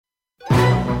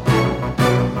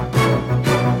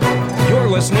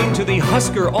listening to the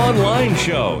Husker Online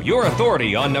Show, your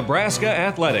authority on Nebraska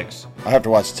athletics. I have to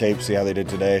watch tape, see how they did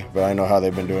today, but I know how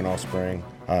they've been doing all spring.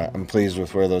 I'm pleased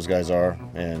with where those guys are,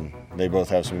 and they both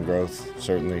have some growth,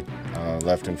 certainly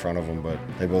left in front of them, but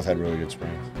they both had really good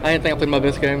springs. I didn't think I played my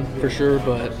best game for sure,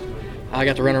 but I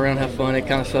got to run around and have fun. It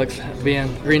kind of sucks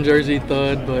being green jersey,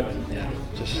 thud, but yeah,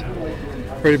 just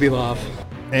ready to be live.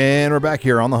 And we're back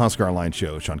here on the Husker Online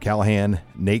Show. Sean Callahan,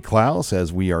 Nate Klaus,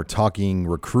 as we are talking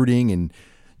recruiting. And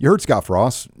you heard Scott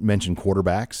Frost mention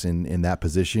quarterbacks in that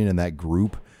position and that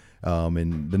group.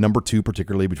 And the number 2,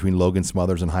 particularly between Logan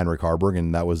Smothers and Heinrich Harburg.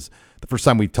 And that was the first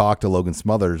time we've talked to Logan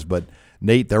Smothers. But,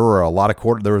 Nate, there were a lot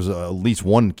of there was at least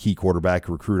one key quarterback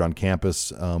recruit on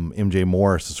campus, MJ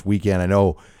Morris, this weekend. I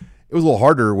know it was a little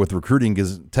harder with recruiting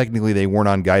because technically they weren't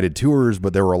on guided tours,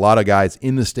 but there were a lot of guys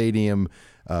in the stadium.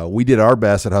 We did our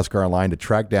best at Husker Online to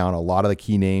track down a lot of the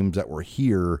key names that were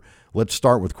here. Let's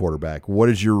start with quarterback. What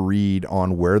is your read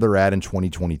on where they're at in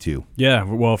 2022? Yeah,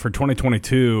 well, for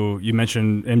 2022, you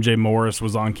mentioned MJ Morris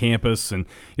was on campus, and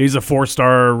he's a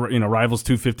 4-star, Rivals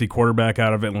 250 quarterback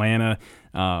out of Atlanta.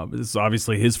 This is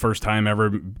obviously his first time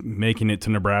ever making it to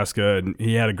Nebraska, and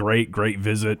he had a great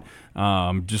visit.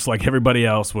 Just like everybody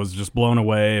else, was just blown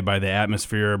away by the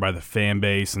atmosphere, by the fan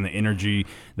base, and the energy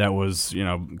that was,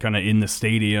 kind of in the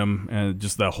stadium, and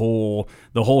just the whole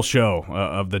show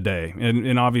of the day.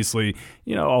 And obviously,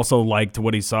 also liked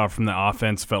what he saw from the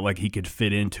offense, felt like he could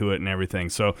fit into it and everything.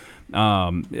 So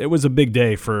it was a big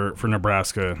day for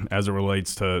Nebraska as it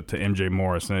relates to MJ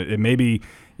Morris. And it may be,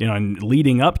 and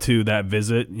leading up to that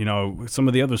visit, some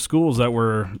of the other schools that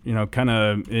were, kind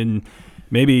of in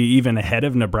maybe even ahead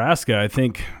of Nebraska, I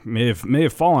think may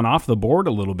have fallen off the board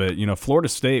a little bit. Florida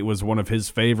State was one of his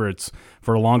favorites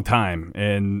for a long time,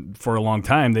 and for a long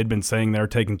time they'd been saying they're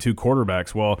taking 2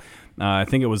 quarterbacks. Well, I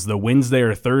think it was the Wednesday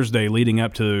or Thursday leading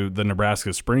up to the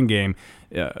Nebraska spring game,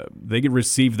 they could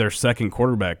receive their second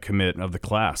quarterback commit of the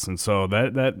class, and so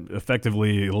that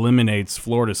effectively eliminates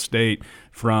Florida State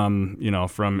from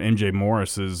MJ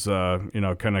Morris's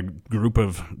kind of group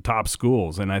of top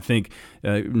schools. And I think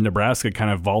Nebraska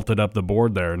kind of vaulted up the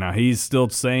board there. Now he's still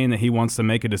saying that he wants to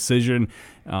make a decision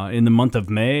in the month of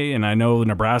May, and I know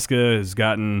Nebraska has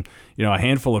gotten a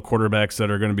handful of quarterbacks that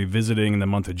are going to be visiting in the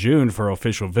month of June for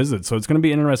official visits. So it's going to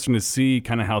be interesting to see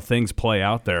kind of how things play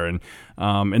out there. And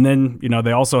then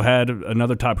they also had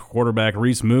another top quarterback,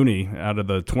 Reese Mooney, out of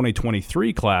the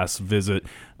 2023 class visit.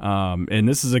 And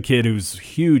this is a kid who's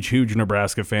huge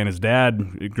Nebraska fan. His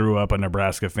dad grew up a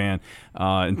Nebraska fan,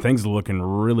 and things are looking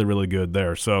really, really good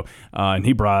there. So, and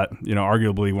he brought,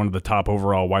 arguably one of the top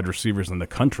overall wide receivers in the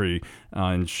country,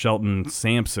 and Shelton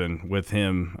Sampson with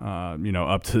him,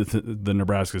 up to the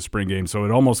Nebraska spring game. So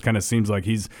it almost kind of seems like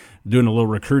he's doing a little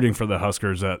recruiting for the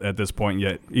Huskers at this point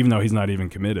yet, even though he's not even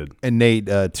committed. And Nate,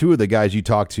 2 of the guys you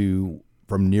talked to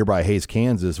from nearby Hays,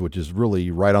 Kansas, which is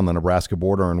really right on the Nebraska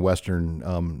border in western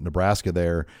Nebraska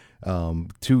there,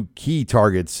 2 key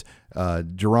targets,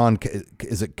 Jaron,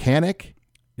 is it Kanik?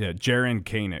 Yeah, Jaron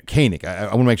Kanik. Kanik. I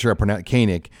want to make sure I pronounce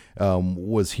Kanik,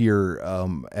 was here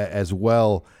as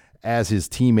well as his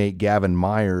teammate Gavin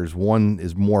Myers. One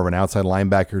is more of an outside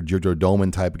linebacker, Jojo Doman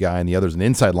type guy, and the other is an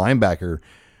inside linebacker.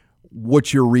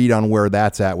 What's your read on where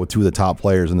that's at with 2 of the top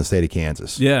players in the state of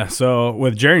Kansas? Yeah, so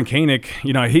with Jaron Kanik,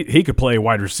 he could play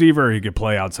wide receiver, he could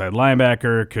play outside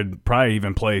linebacker, could probably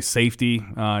even play safety.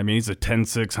 He's a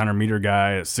 10'6", 100-meter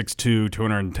guy at 6'2",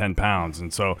 210 pounds,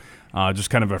 and so just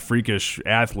kind of a freakish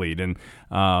athlete. And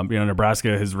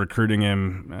Nebraska is recruiting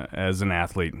him as an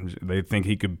athlete. They think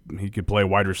he could play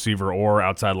wide receiver or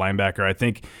outside linebacker. I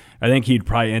think he'd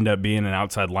probably end up being an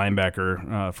outside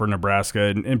linebacker for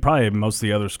Nebraska, and probably most of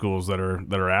the other schools that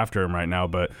are after him right now.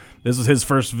 But this is his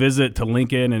first visit to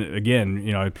Lincoln, and again,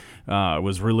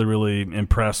 was really, really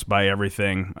impressed by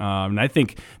everything. And I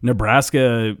think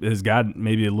Nebraska has got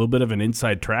maybe a little bit of an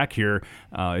inside track here.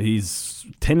 He's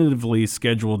tentatively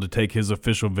scheduled to take his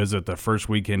official visit the first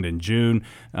weekend in June,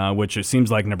 which it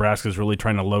seems like Nebraska is really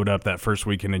trying to load up that first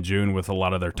weekend in June with a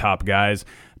lot of their top guys.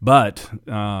 But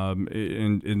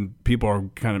and people are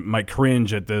kind of might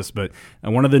cringe at this, but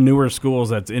one of the newer schools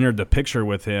that's entered the picture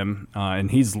with him, and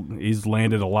he's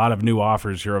landed a lot of new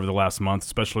offers here over the last month,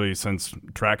 especially since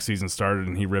track season started,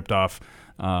 and he ripped off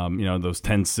those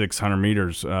 10-6 100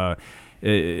 meters.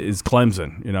 Is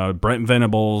Clemson. Brent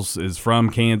Venables is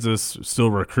from Kansas, still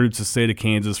recruits the state of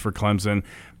Kansas for Clemson.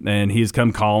 and he's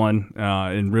come calling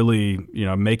and really,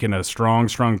 making a strong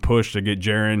push to get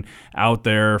Jaron out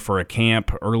there for a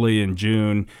camp early in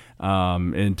June.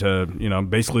 And to,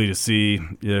 basically to see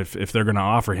if they're going to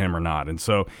offer him or not. And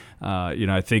so,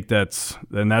 I think that's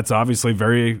obviously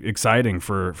very exciting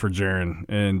for Jaron.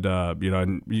 And,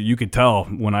 and you could tell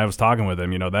when I was talking with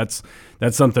him, that's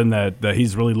something that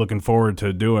he's really looking forward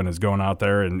to doing, is going out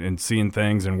there and seeing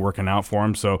things and working out for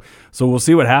him. So we'll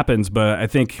see what happens. But I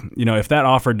think, if that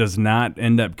offer does not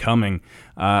end up coming,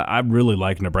 I really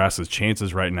like Nebraska's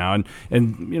chances right now,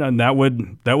 and that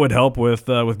would help with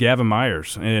Gavin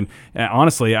Myers. And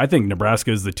honestly, I think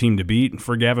Nebraska is the team to beat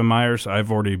for Gavin Myers.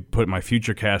 I've already put my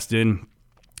future cast in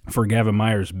for Gavin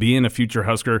Myers being a future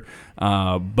Husker.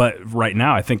 But right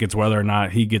now, I think it's whether or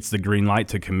not he gets the green light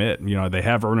to commit. They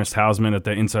have Ernest Hausman at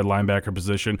the inside linebacker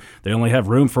position. They only have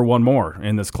room for one more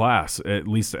in this class, at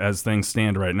least as things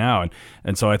stand right now.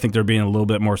 And so I think they're being a little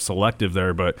bit more selective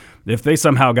there. But if they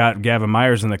somehow got Gavin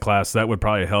Myers in the class, that would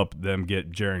probably help them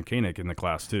get Jaron Koenig in the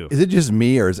class too. Is it just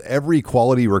me, or is every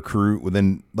quality recruit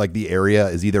within the area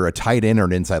is either a tight end or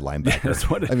an inside linebacker? Yeah, that's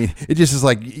what it just is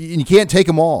you can't take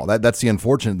them all. That's the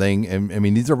unfortunate thing. And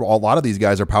these are a lot of these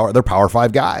guys are they're Power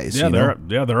 5 guys. Yeah,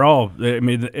 they're all.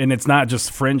 And it's not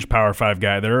just fringe Power 5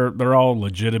 guy. They're all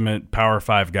legitimate Power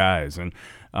 5 guys. And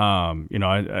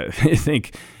I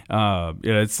think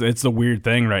it's the weird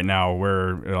thing right now where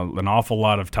an awful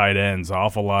lot of tight ends, an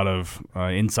awful lot of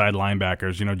inside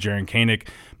linebackers. Jaron Koenig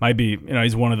might be,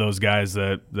 he's one of those guys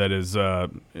that is a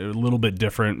little bit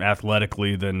different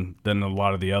athletically than a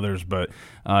lot of the others, but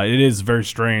it is very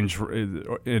strange.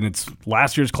 And it's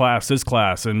last year's class, this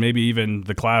class, and maybe even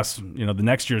the class, the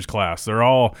next year's class. They're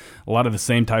all a lot of the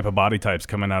same type of body types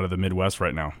coming out of the Midwest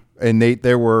right now. And Nate,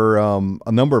 there were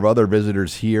a number of other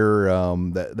visitors here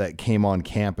that came on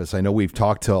campus. I know we've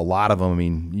talked to a lot of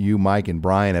them. You, Mike, and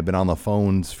Brian have been on the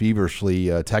phones feverishly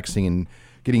texting and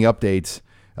getting updates.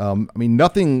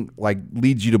 Nothing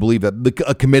leads you to believe that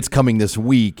a commit's coming this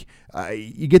week.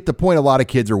 You get the point. A lot of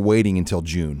kids are waiting until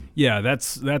June. Yeah,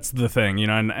 that's the thing,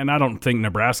 and I don't think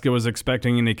Nebraska was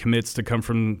expecting any commits to come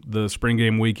from the spring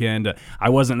game weekend. I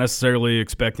wasn't necessarily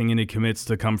expecting any commits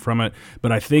to come from it,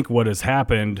 but I think what has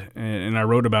happened, and I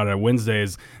wrote about it Wednesday,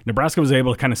 is Nebraska was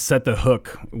able to kind of set the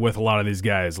hook with a lot of these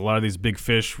guys. A lot of these big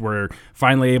fish were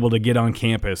finally able to get on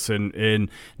campus, and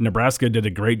Nebraska did a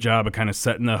great job of kind of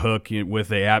setting the hook with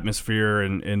the atmosphere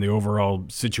and the overall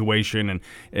situation,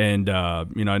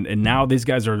 and now these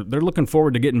guys they're looking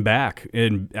forward to getting back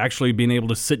and actually being able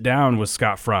to sit down with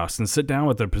Scott Frost and sit down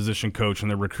with their position coach and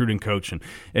their recruiting coach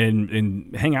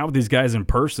and hang out with these guys in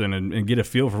person and get a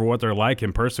feel for what they're like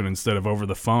in person instead of over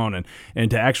the phone,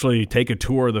 and to actually take a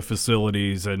tour of the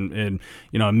facilities and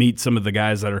meet some of the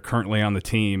guys that are currently on the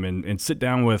team and sit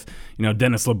down with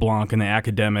Dennis LeBlanc and the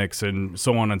academics and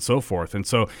so on and so forth. And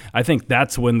so I think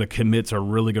that's when the commits are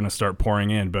really going to start pouring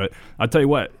in. But I'll tell you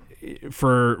what,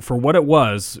 for what it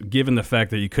was, given the fact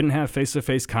that you couldn't have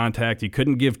face-to-face contact, you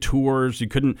couldn't give tours, you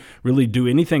couldn't really do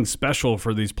anything special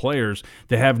for these players,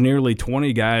 to have nearly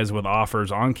 20 guys with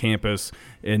offers on campus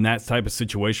in that type of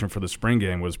situation for the spring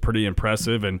game was pretty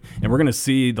impressive. And we're going to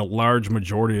see the large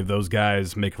majority of those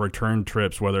guys make return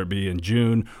trips, whether it be in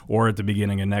June or at the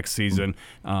beginning of next season,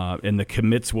 and the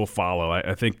commits will follow.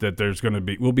 I think that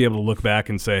we'll be able to look back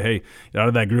and say, hey, out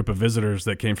of that group of visitors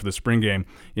that came for the spring game,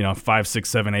 5, 6,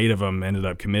 7, 8 of them ended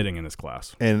up committing in this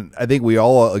class. And I think we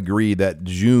all agree that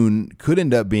June could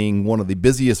end up being one of the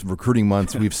busiest recruiting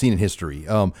months we've seen in history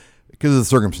because of the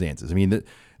circumstances.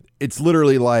 It's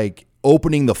literally like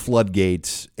opening the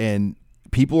floodgates, and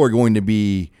people are going to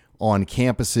be on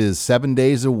campuses 7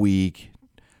 days a week,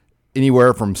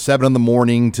 anywhere from 7 in the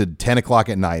morning to 10 o'clock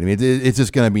at night. It's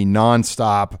just going to be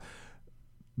nonstop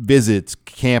visits,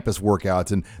 campus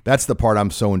workouts. And that's the part I'm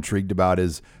so intrigued about,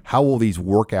 is how will these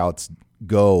workouts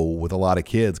go with a lot of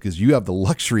kids, because you have the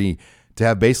luxury to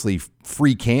have basically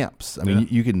free camps.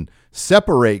 You can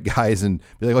separate guys and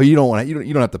be like, oh, you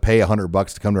don't have to pay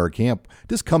 $100 to come to our camp.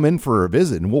 Just come in for a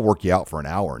visit and we'll work you out for an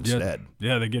hour instead.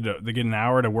 Yeah, they get an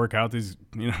hour to work out these,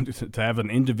 to have an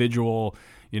individual,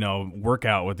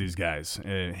 workout with these guys,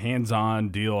 hands-on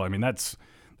deal.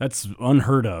 That's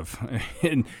unheard of.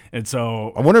 and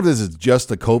so I wonder if this is just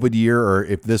a COVID year or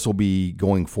if this will be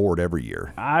going forward every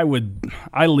year. I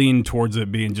lean towards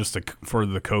it being just for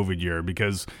the COVID year,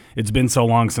 because it's been so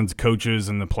long since coaches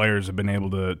and the players have been able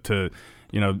to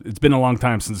it's been a long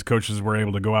time since coaches were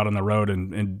able to go out on the road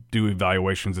and do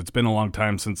evaluations. It's been a long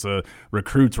time since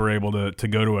recruits were able to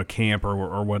go to a camp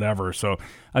or whatever. So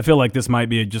I feel like this might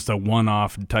be just a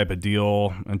one-off type of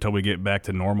deal until we get back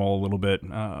to normal a little bit.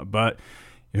 But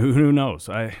Who knows?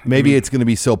 Maybe it's going to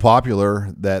be so popular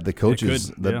that the coaches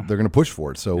yeah. they're going to push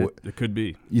for it. So it could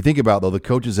be. You think about, though, the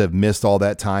coaches have missed all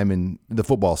that time in the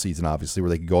football season, obviously, where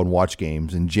they could go and watch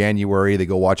games. In January, they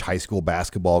go watch high school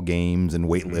basketball games and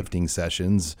weightlifting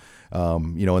sessions.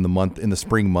 In the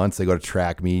spring months, they go to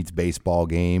track meets, baseball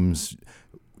games,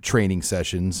 training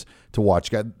sessions to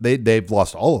watch. They've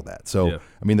lost all of that. So,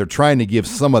 I mean, they're trying to give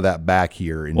some of that back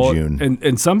here in June.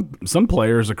 And some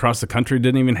players across the country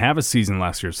didn't even have a season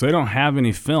last year, so they don't have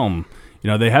any film.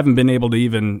 They haven't been able to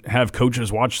even have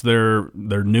coaches watch their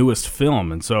newest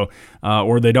film, and so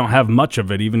or they don't have much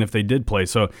of it, even if they did play.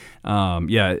 So,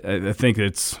 I think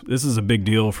this is a big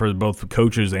deal for both the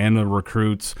coaches and the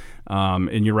recruits.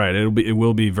 And you're right; it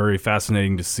will be very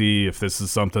fascinating to see if this is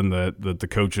something that the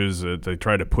coaches they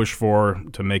try to push for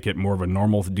to make it more of a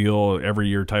normal deal, every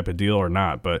year type of deal, or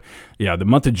not. But yeah, the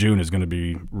month of June is going to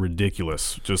be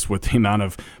ridiculous, just with the amount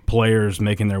of players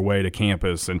making their way to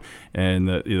campus and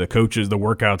the coaches, the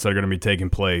workouts that are going to be taking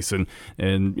place, and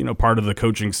part of the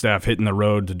coaching staff hitting the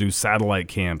road to do satellite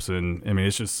camps, and I mean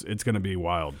it's going to be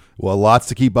wild. Well, lots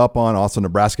to keep up on. Also,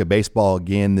 Nebraska baseball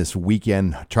again this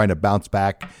weekend, trying to bounce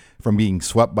back from being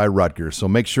swept by Rutgers. So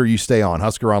make sure you stay on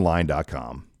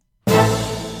HuskerOnline.com.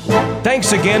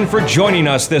 Thanks again for joining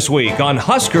us this week on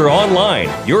Husker Online,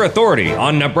 your authority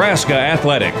on Nebraska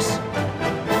athletics.